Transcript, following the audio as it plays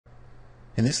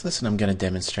In this lesson I'm going to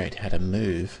demonstrate how to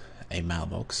move a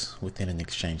mailbox within an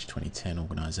Exchange 2010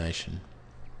 organization.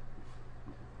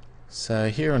 So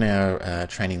here on our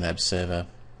Training Lab server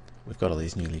we've got all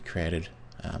these newly created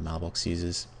mailbox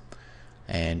users,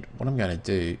 and what I'm going to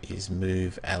do is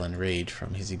move Alan Reed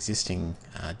from his existing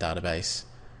database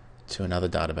to another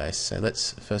database. So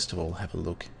let's first of all have a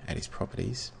look at his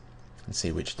properties and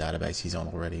see which database he's on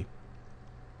already.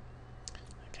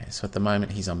 Okay, so at the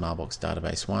moment he's on Mailbox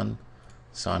Database 1.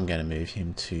 So I'm going to move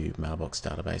him to Mailbox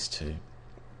Database 2.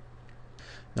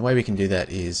 The way we can do that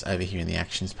is over here in the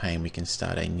Actions pane we can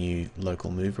start a new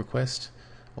local move request,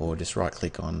 or just right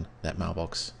click on that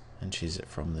mailbox and choose it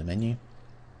from the menu.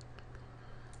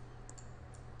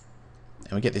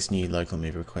 And we get this new local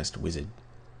move request wizard.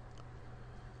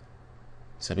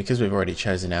 So because we've already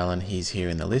chosen Alan, he's here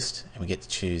in the list, and we get to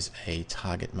choose a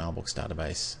target mailbox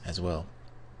database as well.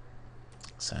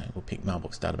 So we'll pick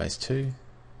Mailbox Database 2.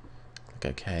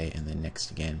 OK, and then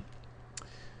next again.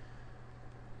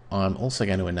 I'm also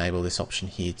going to enable this option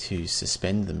here to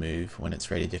suspend the move when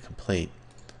it's ready to complete,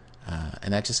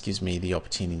 and that just gives me the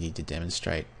opportunity to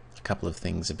demonstrate a couple of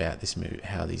things about this move,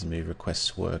 how these move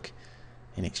requests work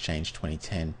in Exchange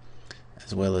 2010,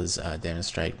 as well as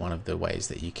demonstrate one of the ways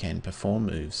that you can perform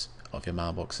moves of your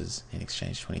mailboxes in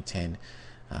Exchange 2010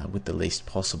 with the least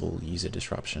possible user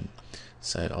disruption.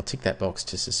 So I'll tick that box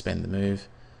to suspend the move,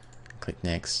 click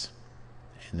Next,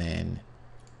 and then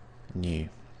New.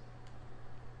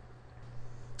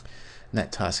 And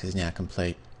that task is now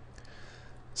complete.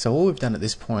 So all we've done at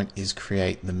this point is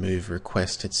create the move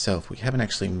request itself. We haven't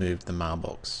actually moved the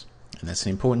mailbox, and that's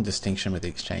an important distinction with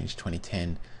Exchange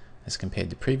 2010 as compared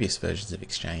to previous versions of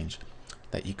Exchange,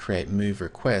 that you create move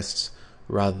requests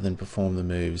rather than perform the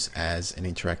moves as an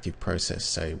interactive process.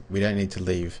 So we don't need to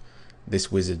leave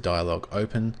this wizard dialog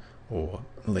open or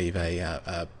leave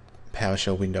a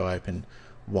PowerShell window open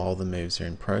while the moves are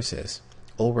in process.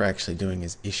 All we're actually doing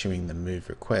is issuing the move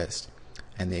request,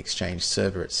 and the Exchange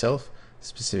server itself,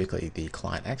 specifically the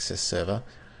client access server,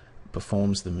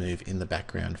 performs the move in the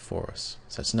background for us.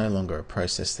 So it's no longer a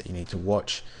process that you need to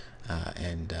watch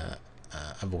and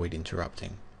avoid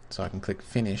interrupting. So I can click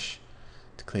Finish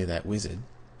to clear that wizard,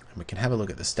 and we can have a look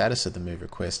at the status of the move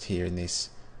request here in this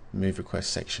move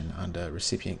request section under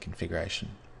recipient configuration.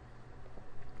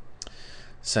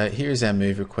 So here is our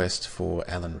move request for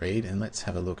Alan Reed, and let's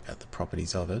have a look at the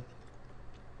properties of it.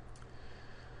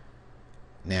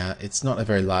 Now, it's not a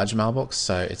very large mailbox,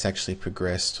 so it's actually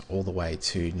progressed all the way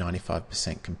to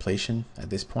 95% completion at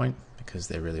this point, because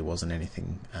there really wasn't any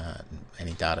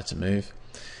data to move,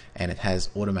 and it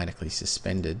has automatically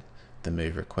suspended the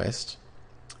move request,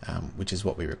 which is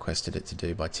what we requested it to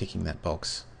do by ticking that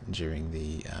box during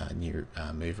the new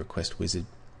move request wizard.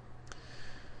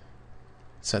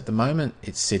 So at the moment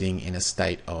it's sitting in a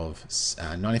state of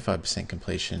 95%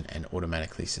 completion and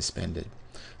automatically suspended.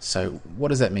 So what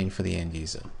does that mean for the end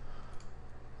user?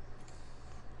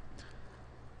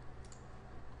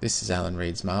 This is Alan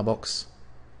Reed's mailbox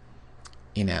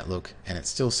in Outlook, and it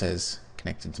still says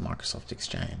connected to Microsoft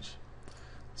Exchange.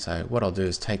 So what I'll do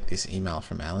is take this email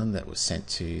from Alan that was sent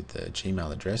to the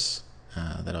Gmail address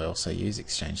that I also use,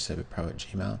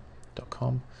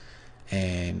 exchangeserverpro@gmail.com,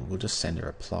 and we'll just send a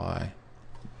reply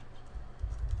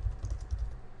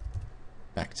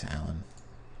back to Alan.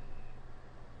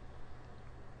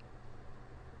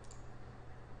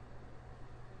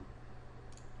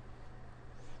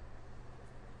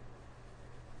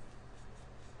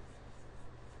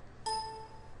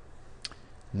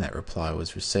 And that reply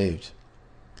was received.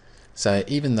 So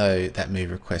even though that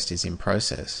move request is in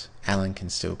process, Alan can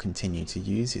still continue to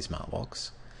use his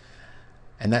mailbox,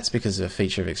 and that's because of a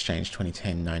feature of Exchange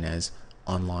 2010 known as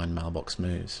online mailbox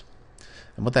moves.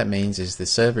 And what that means is the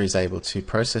server is able to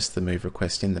process the move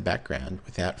request in the background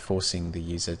without forcing the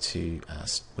user to,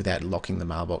 without locking the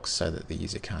mailbox so that the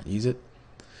user can't use it.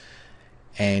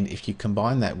 And if you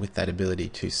combine that with that ability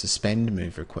to suspend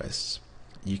move requests,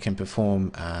 you can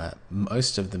perform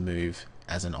most of the move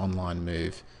as an online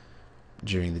move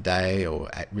during the day, or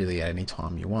really at any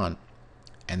time you want,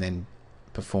 and then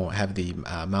have the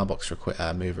mailbox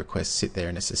move request sit there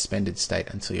in a suspended state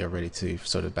until you're ready to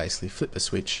sort of basically flip the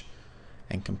switch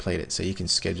and complete it. So you can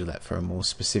schedule that for a more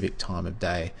specific time of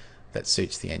day that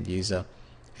suits the end user,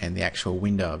 and the actual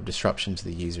window of disruption to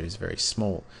the user is very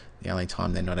small. The only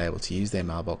time they're not able to use their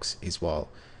mailbox is while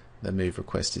the move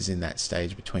request is in that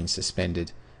stage between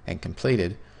suspended and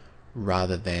completed,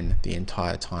 rather than the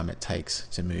entire time it takes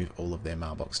to move all of their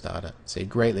mailbox data. So you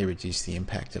greatly reduce the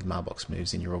impact of mailbox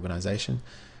moves in your organization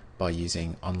by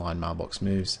using online mailbox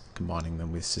moves, combining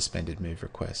them with suspended move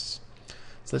requests.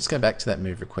 So let's go back to that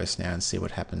move request now and see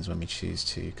what happens when we choose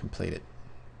to complete it.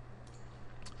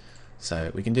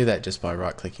 So we can do that just by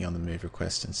right clicking on the move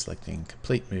request and selecting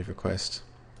complete move request.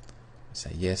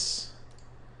 Say yes.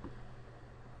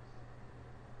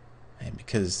 And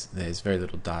because there's very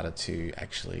little data to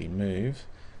actually move,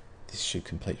 this should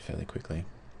complete fairly quickly.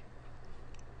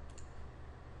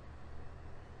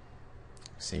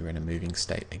 See, we're in a moving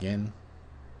state again.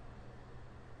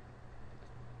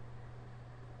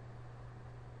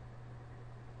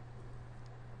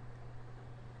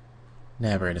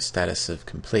 Now we're in a status of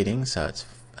completing, so it's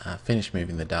finished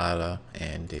moving the data,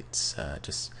 and it's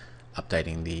just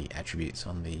updating the attributes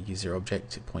on the user object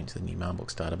to point to the new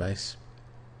Mailbox database.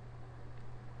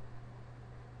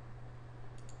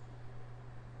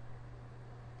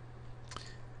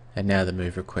 And now the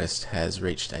move request has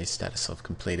reached a status of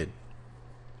completed.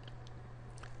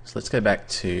 So let's go back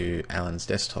to Alan's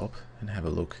desktop and have a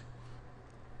look.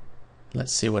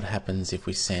 Let's see what happens if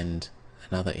we send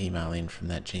another email in from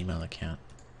that Gmail account.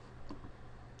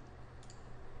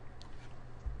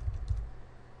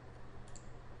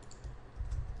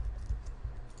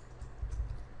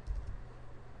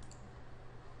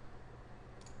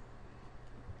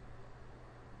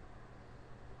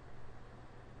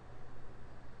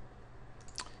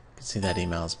 You can see that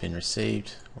email has been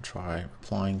received. We'll try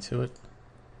replying to it.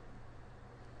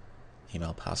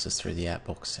 Email passes through the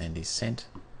outbox and is sent.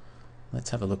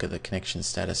 Let's have a look at the connection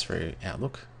status for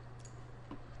Outlook.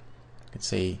 You can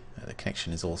see the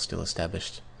connection is all still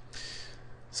established.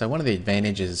 So one of the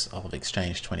advantages of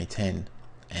Exchange 2010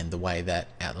 and the way that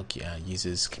Outlook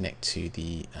users connect to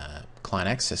the client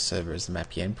access server as the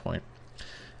MAPI endpoint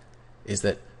is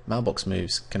that mailbox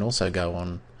moves can also go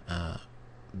on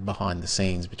behind the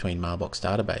scenes between mailbox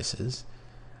databases,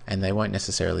 and they won't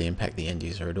necessarily impact the end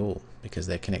user at all because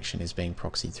their connection is being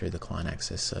proxied through the client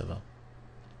access server.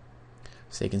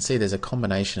 So you can see there's a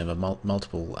combination of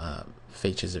multiple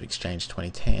features of Exchange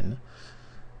 2010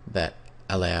 that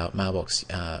allow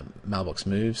mailbox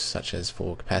moves, such as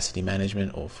for capacity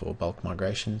management or for bulk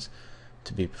migrations,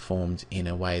 to be performed in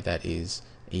a way that is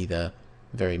either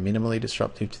very minimally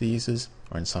disruptive to the users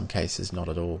or in some cases not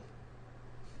at all.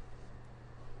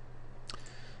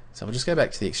 So we'll just go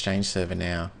back to the Exchange server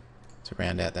now to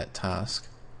round out that task,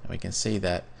 and we can see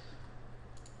that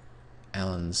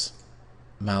Alan's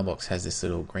mailbox has this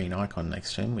little green icon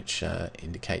next to him, which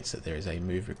indicates that there is a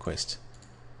move request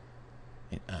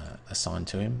assigned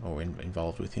to him or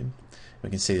involved with him. We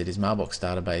can see that his mailbox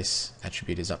database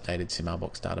attribute is updated to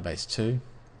mailbox database 2,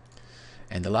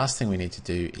 and the last thing we need to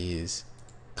do is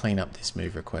clean up this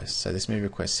move request. So this move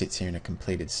request sits here in a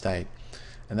completed state,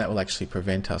 and that will actually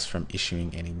prevent us from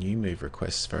issuing any new move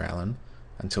requests for Alan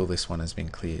until this one has been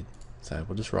cleared. So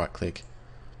we'll just right click,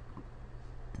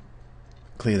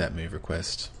 clear that move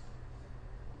request,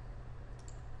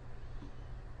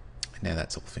 and now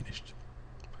that's all finished.